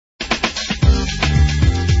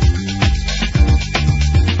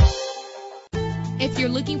you're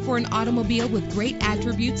looking for an automobile with great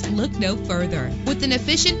attributes, look no further. With an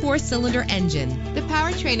efficient 4-cylinder engine, the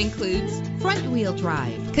powertrain includes front-wheel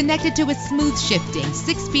drive, connected to a smooth shifting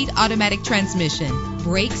 6-speed automatic transmission.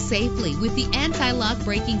 Brake safely with the anti-lock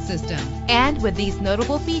braking system. And with these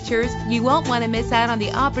notable features, you won't want to miss out on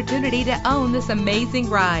the opportunity to own this amazing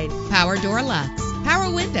ride. Power door locks,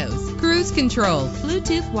 power windows, cruise control,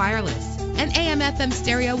 Bluetooth wireless, an AM/FM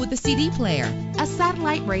stereo with a CD player, a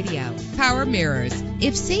satellite radio, power mirrors.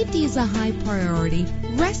 If safety is a high priority,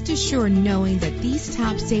 rest assured knowing that these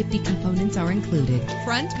top safety components are included.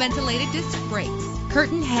 Front ventilated disc brakes,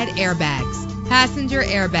 curtain head airbags, passenger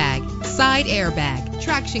airbag, side airbag,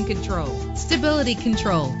 traction control, stability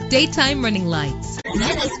control, daytime running lights.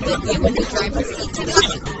 Let us put you in the driver's seat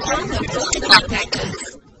today. Call or contact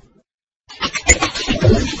us.